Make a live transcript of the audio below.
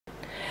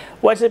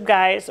What's up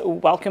guys,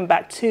 welcome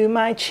back to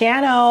my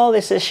channel.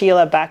 This is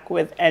Sheila back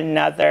with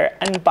another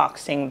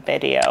unboxing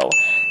video.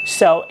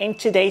 So in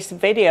today's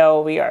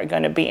video we are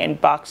going to be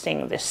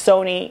unboxing the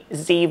Sony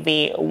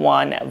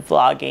ZV1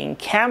 Vlogging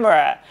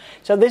Camera.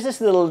 So this is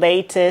the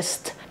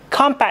latest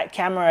compact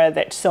camera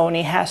that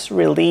Sony has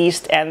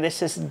released, and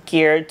this is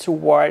geared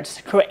towards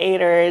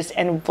creators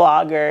and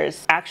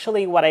vloggers.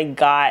 Actually what I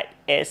got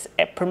is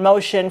a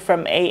promotion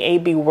from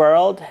AAB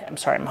World. I'm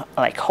sorry, I'm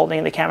like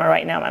holding the camera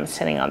right now. I'm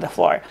sitting on the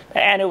floor. But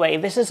anyway,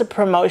 this is a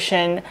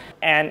promotion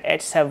and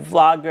it's a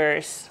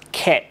vlogger's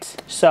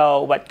kit.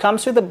 So what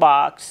comes with the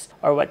box,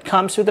 or what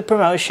comes with the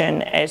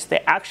promotion, is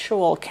the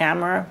actual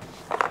camera,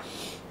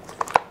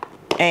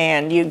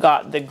 and you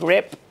got the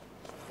grip,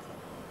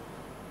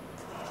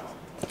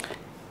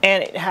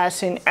 and it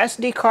has an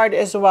SD card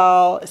as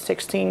well,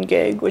 16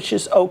 gig, which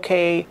is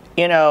okay.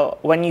 You know,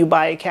 when you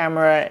buy a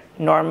camera,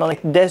 normally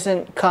it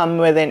doesn't come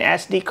with an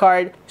SD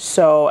card,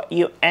 so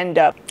you end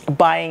up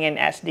buying an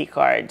SD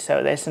card,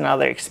 so there's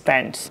another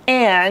expense.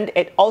 And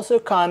it also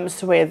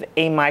comes with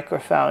a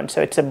microphone,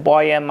 so it's a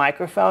Boya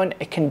microphone,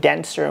 a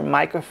condenser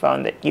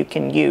microphone that you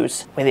can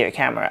use with your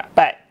camera.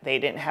 But they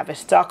didn't have a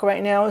stock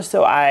right now,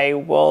 so I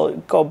will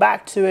go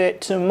back to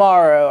it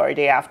tomorrow or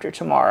day after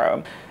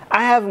tomorrow.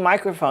 I have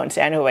microphones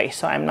anyway,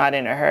 so I'm not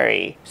in a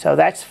hurry. So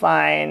that's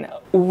fine.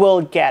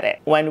 We'll get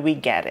it when we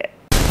get it.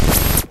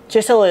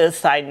 Just a little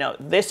side note,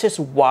 this is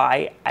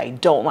why I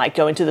don't like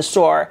going to the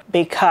store,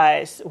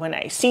 because when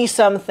I see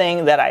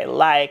something that I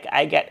like,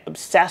 I get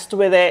obsessed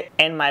with it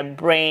and my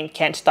brain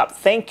can't stop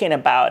thinking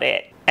about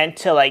it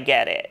until I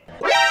get it.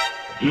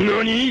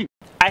 NANI?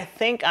 I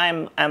think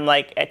I'm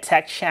like a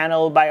tech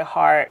channel by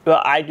heart.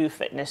 Well, I do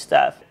fitness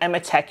stuff. I'm a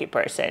techie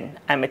person.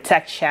 I'm a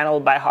tech channel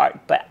by heart,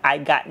 but I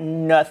got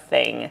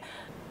nothing,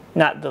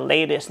 not the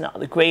latest, not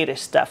the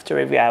greatest stuff to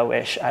review.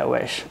 I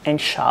wish,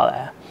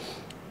 inshallah,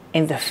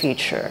 in the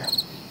future,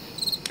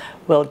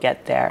 we'll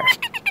get there.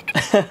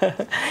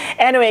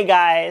 Anyway,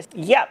 guys,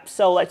 yep,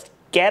 so let's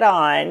get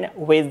on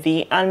with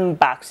the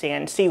unboxing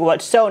and see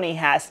what Sony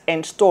has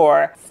in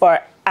store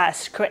for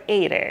us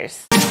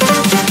creators.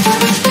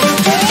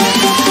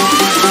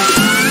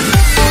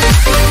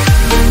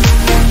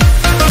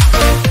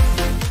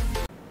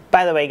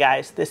 By the way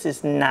guys, this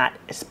is not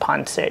a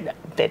sponsored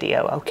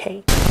video,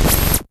 okay?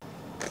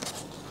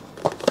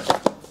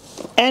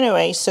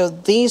 Anyway, so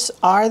these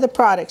are the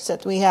products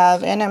that we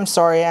have, and I'm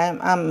sorry,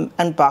 I'm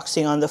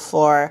unboxing on the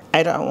floor.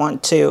 I don't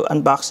want to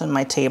unbox on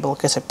my table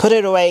because I put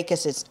it away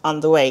because it's on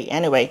the way.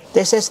 Anyway,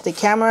 this is the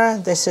camera,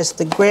 this is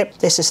the grip,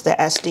 this is the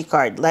SD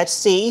card. Let's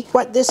see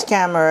what this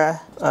camera,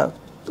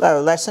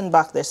 let's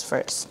unbox this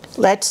first.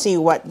 Let's see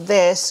what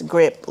this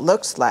grip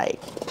looks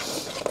like.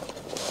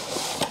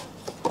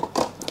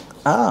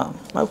 Oh,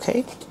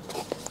 okay,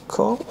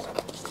 cool.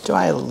 Do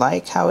I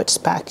like how it's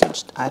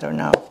packaged? I don't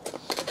know.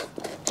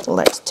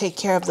 Let's take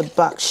care of the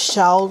box,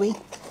 shall we?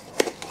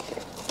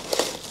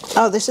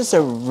 Oh, this is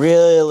a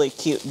really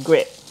cute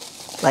grip.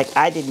 Like,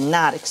 I did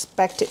not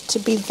expect it to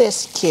be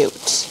this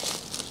cute.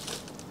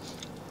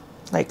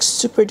 Like,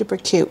 super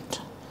duper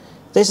cute.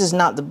 This is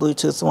not the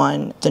Bluetooth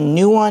one. The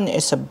new one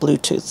is a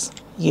Bluetooth.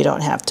 You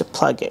don't have to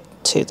plug it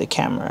to the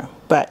camera.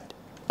 But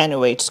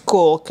anyway, it's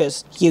cool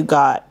because you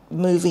got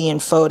movie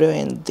and photo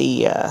in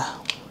the,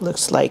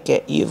 looks like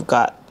it. You've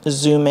got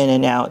zoom in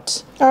and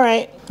out. All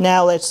right,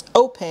 now let's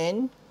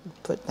open.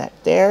 Put that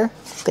there.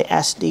 The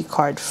SD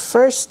card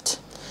first.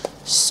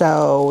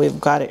 So we've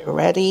got it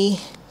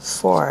ready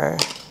for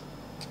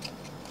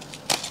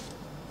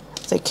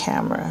the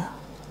camera.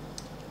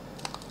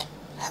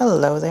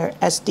 Hello there,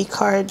 SD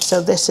card.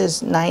 So this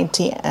is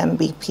 90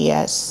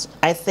 Mbps.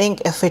 I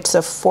think if it's a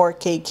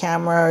 4K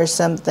camera or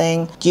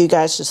something, you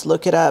guys just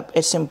look it up.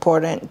 It's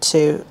important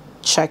to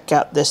check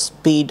out the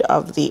speed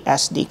of the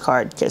SD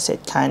card because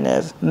it kind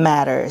of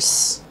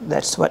matters.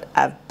 That's what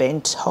I've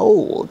been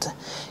told.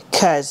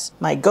 Because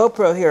my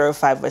GoPro Hero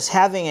 5 was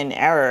having an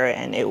error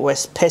and it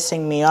was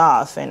pissing me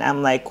off, and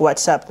I'm like,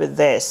 what's up with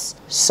this?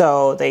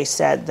 So they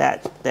said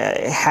that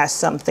it has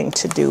something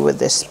to do with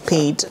the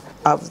speed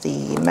of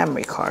the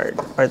memory card,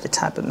 or the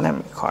type of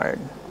memory card.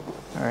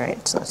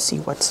 Alright, so let's see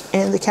what's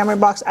in the camera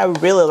box. I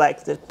really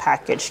like the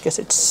package because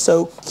it's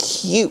so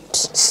cute,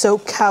 so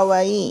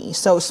kawaii,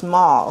 so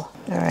small.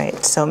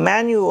 Alright, so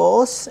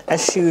manuals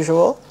as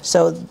usual.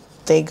 So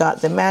they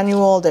got the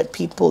manual that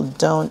people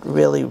don't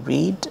really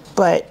read,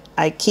 but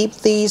I keep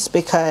these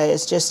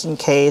because just in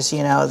case,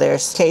 you know,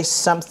 there's case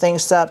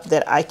something's up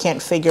that I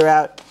can't figure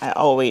out, I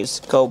always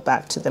go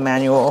back to the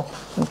manual.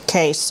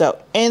 Okay, so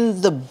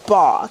in the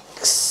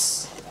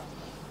box,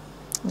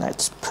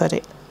 let's put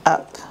it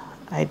up.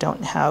 I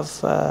don't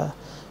have the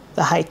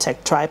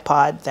high-tech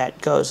tripod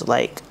that goes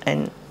like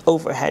an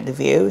overhead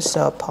view,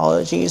 so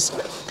apologies.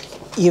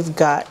 You've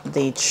got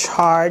the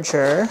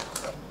charger,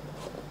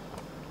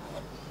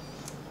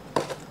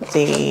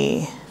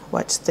 the,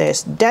 what's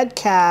this, dead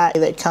cat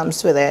that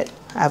comes with it.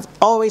 I've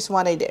always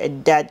wanted a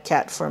dead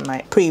cat for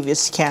my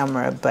previous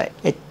camera, but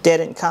it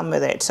didn't come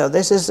with it. So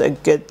this is a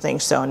good thing,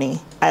 Sony.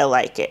 I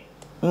like it.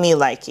 me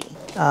liking.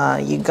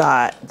 You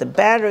got the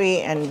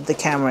battery and the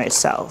camera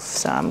itself.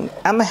 So I'm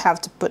gonna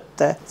have to put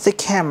the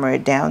camera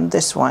down,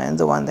 this one,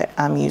 the one that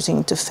I'm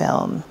using to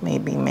film,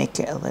 maybe make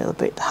it a little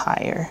bit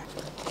higher.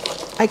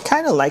 I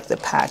kind of like the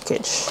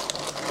packaging.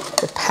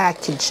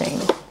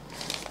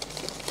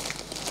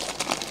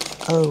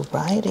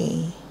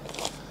 Alrighty.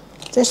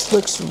 This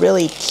looks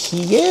really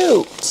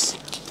cute.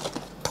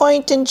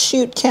 Point and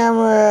shoot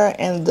camera,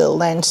 and the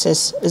lens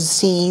is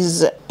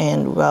Z's,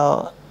 and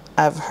well,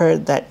 I've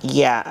heard that,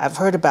 yeah, I've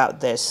heard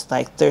about this,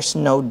 like there's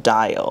no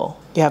dial.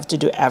 You have to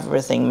do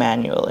everything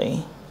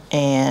manually.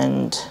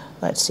 And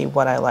let's see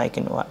what I like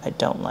and what I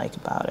don't like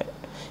about it.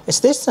 Is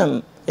this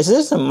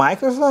a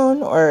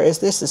microphone, or is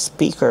this a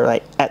speaker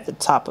like at the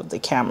top of the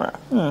camera?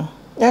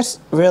 That's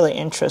really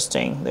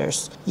interesting.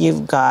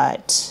 You've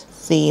got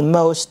the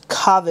most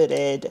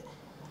coveted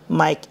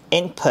mic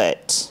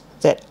input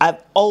that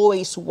I've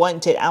always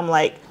wanted. I'm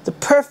like, the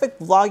perfect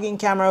vlogging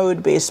camera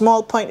would be a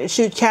small point and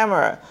shoot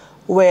camera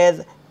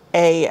with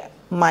a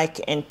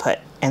mic input.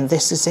 And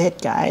this is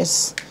it,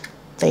 guys.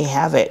 They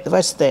have it.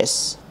 What's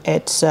this?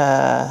 It's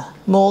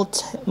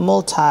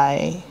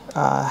multi,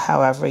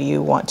 however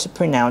you want to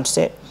pronounce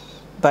it.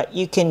 But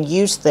you can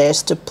use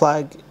this to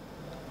plug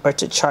or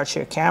to charge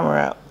your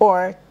camera,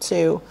 or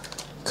to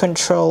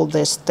control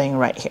this thing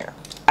right here.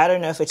 I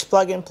don't know if it's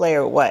plug and play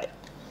or what.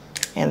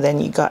 And then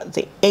you got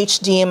the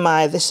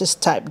HDMI. This is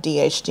type D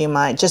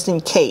HDMI, just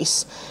in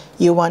case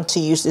you want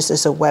to use this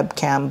as a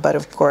webcam. But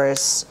of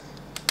course,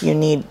 you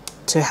need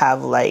to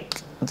have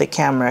like the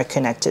camera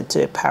connected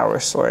to a power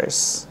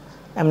source.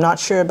 I'm not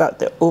sure about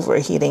the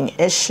overheating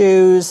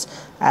issues.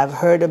 I've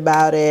heard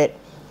about it,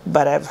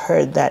 but I've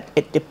heard that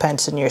it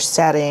depends on your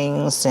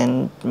settings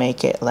and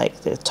make it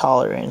like the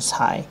tolerance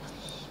high.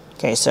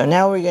 Okay, so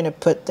now we're gonna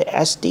put the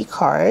SD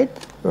card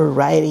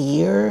right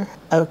here.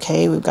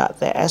 Okay, we've got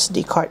the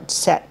SD card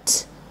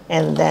set.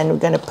 And then we're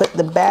gonna put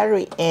the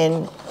battery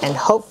in, and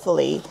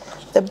hopefully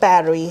the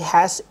battery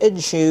has a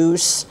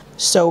juice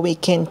so we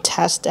can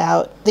test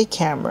out the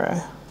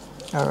camera.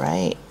 All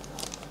right,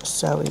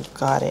 so we've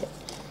got it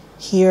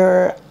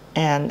here.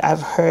 And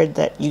I've heard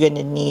that you're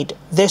gonna need,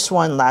 this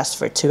one lasts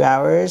for 2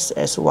 hours,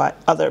 is what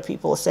other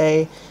people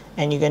say.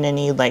 And you're gonna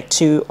need like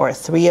 2 or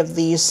 3 of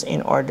these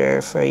in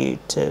order for you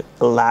to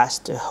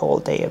last a whole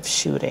day of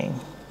shooting.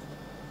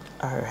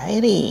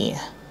 Alrighty,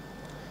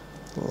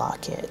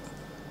 lock it.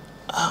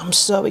 I'm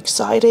so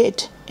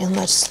excited. And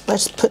let's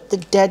put the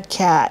dead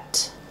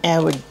cat.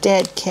 Our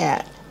dead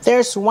cat.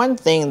 There's one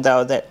thing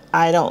though that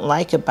I don't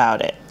like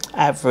about it.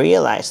 I've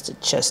realized it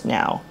just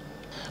now.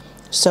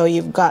 So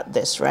you've got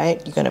this, right?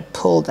 You're gonna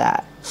pull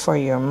that for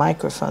your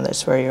microphone.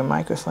 That's where your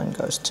microphone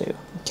goes to.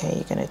 Okay,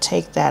 you're gonna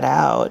take that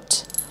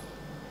out,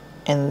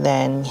 and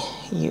then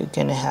you're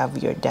gonna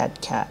have your dead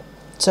cat.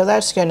 So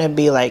that's gonna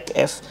be like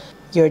if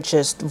you're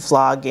just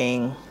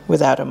vlogging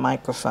without a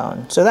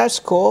microphone. So that's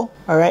cool,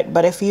 all right?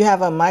 But if you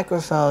have a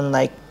microphone,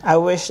 like I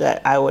wish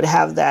that I would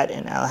have that,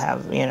 and I'll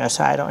have, you know,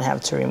 so I don't have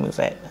to remove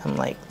it. I'm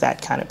like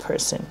that kind of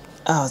person.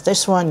 Oh,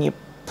 this one you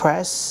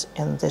press,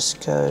 and this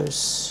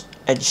goes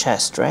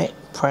adjust, right?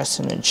 Press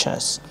and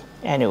adjust.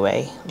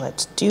 Anyway,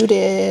 let's do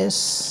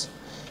this.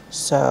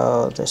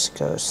 So this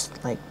goes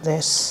like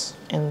this,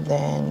 and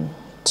then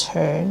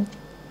turn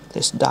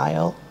this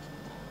dial.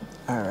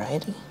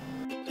 Alrighty.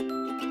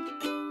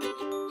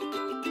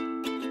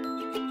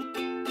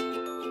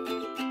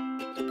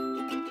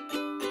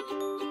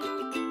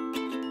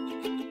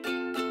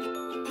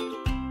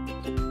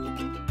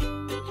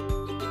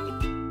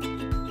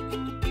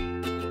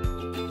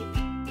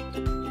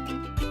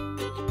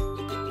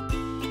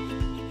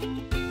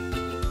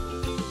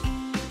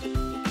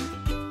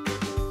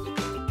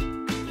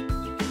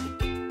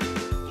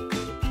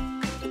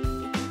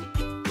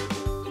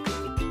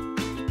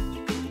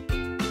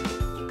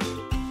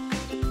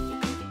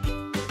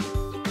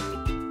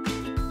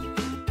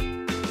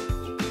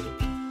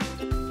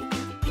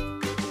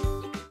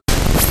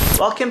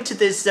 Welcome to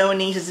the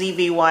Sony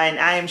ZV1.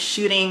 I am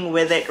shooting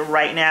with it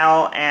right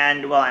now,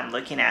 and well, I'm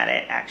looking at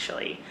it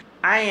actually.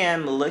 I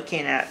am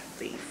looking at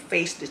the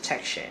face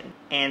detection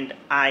and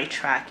eye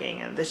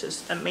tracking, and this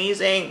is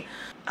amazing.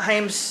 I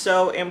am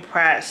so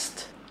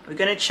impressed. We're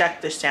gonna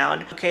check the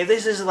sound. Okay,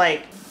 this is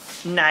like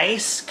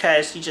nice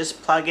because you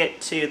just plug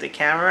it to the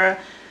camera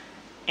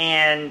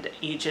and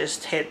you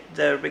just hit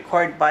the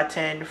record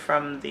button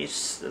from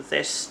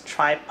this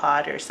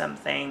tripod or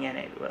something, and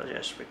it will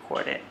just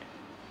record it.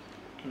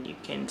 And you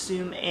can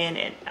zoom in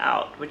and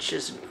out, which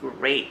is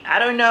great. I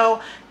don't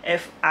know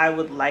if I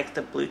would like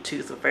the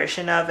Bluetooth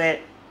version of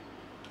it.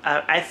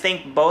 I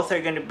think both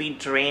are going to be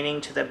draining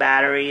to the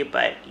battery,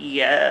 but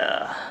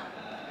yeah.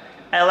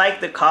 I like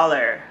the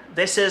color.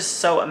 This is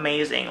so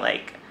amazing.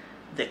 Like,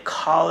 the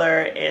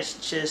color is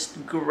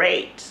just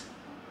great.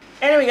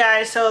 Anyway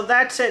guys, so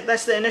that's it.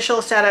 That's the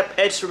initial setup.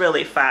 It's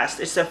really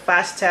fast. It's a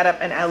fast setup,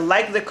 and I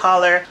like the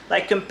color.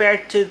 Like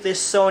compared to the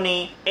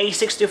Sony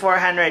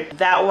a6400,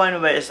 that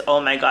one was,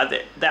 oh my god,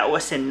 that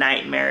was a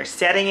nightmare.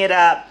 Setting it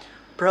up,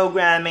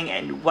 programming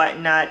and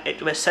whatnot,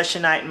 it was such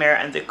a nightmare,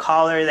 and the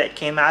color that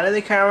came out of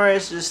the camera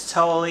is just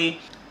totally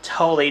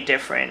totally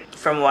different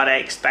from what I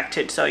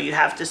expected. So you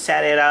have to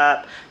set it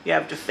up, you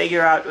have to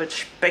figure out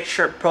which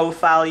picture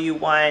profile you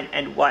want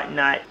and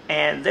whatnot.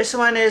 And this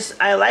one is,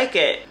 I like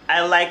it.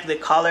 I like the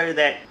color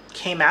that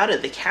came out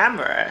of the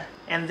camera.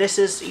 And this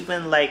is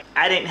even like,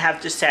 I didn't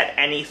have to set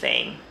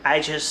anything.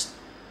 I just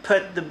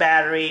put the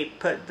battery,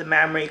 put the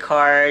memory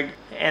card,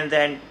 and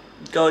then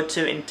go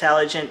to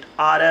intelligent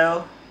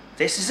auto.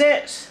 This is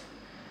it.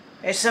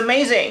 It's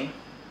amazing.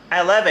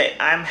 I love it.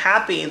 I'm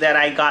happy that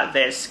I got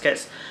this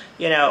because,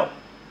 you know,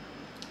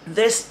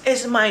 this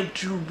is my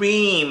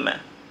dream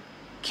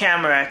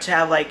camera, to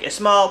have like a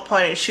small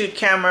point and shoot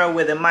camera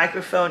with a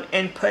microphone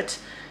input.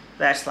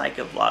 That's like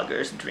a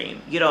vlogger's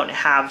dream. You don't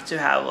have to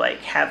have like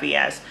heavy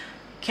ass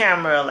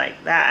camera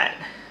like that,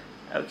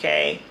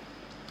 okay?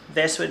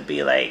 This would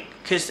be like,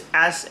 because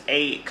as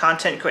a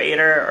content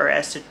creator or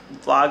as a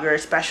vlogger,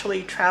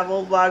 especially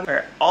travel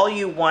vlogger, all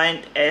you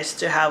want is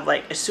to have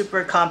like a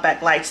super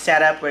compact light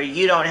setup where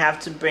you don't have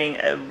to bring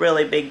a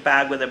really big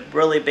bag with a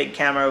really big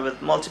camera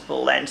with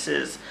multiple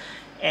lenses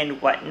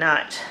and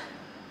whatnot,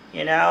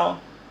 you know?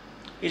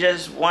 You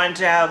just want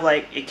to have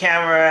like a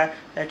camera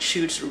that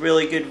shoots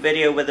really good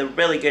video with a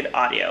really good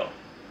audio.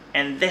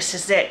 And this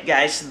is it,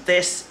 guys.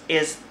 This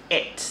is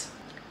it.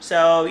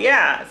 So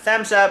yeah,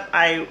 thumbs up.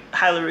 I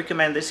highly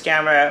recommend this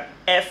camera.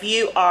 If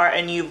you are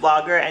a new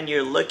vlogger and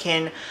you're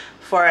looking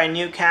for a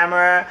new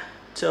camera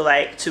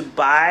to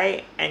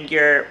buy, and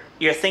you're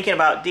thinking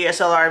about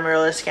DSLR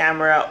mirrorless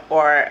camera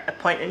or a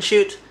point and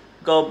shoot,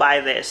 go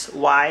buy this.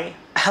 Why?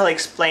 I'll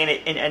explain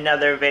it in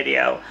another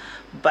video.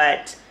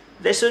 But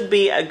this would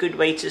be a good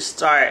way to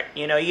start.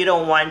 You know, you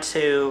don't want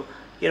to,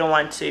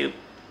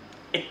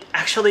 it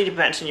actually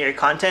depends on your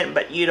content,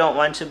 but you don't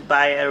want to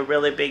buy a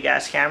really big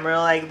ass camera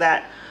like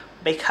that,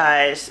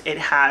 because it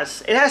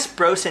has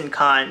pros and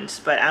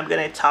cons. But I'm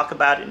gonna talk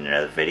about it in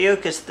another video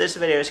because this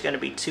video is gonna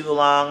be too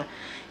long.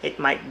 It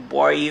might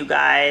bore you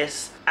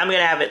guys. I'm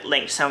gonna have it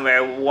linked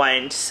somewhere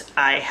once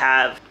I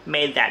have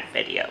made that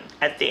video,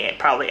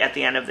 probably at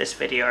the end of this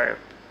video or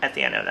at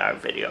the end of our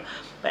video.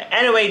 But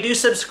anyway, do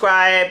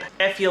subscribe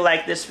if you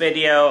like this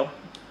video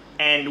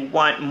and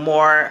want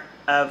more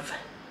of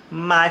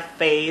my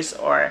face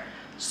or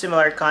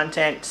similar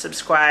content.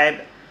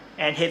 Subscribe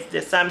and hit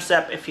the thumbs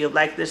up if you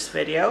like this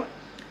video.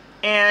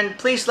 And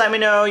please let me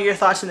know your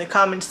thoughts in the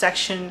comment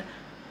section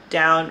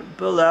down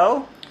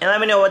below. And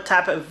let me know what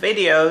type of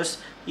videos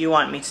you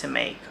want me to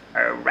make.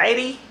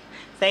 Alrighty?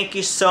 Thank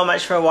you so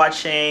much for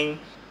watching,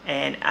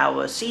 and I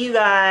will see you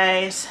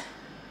guys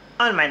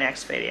on my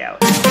next video.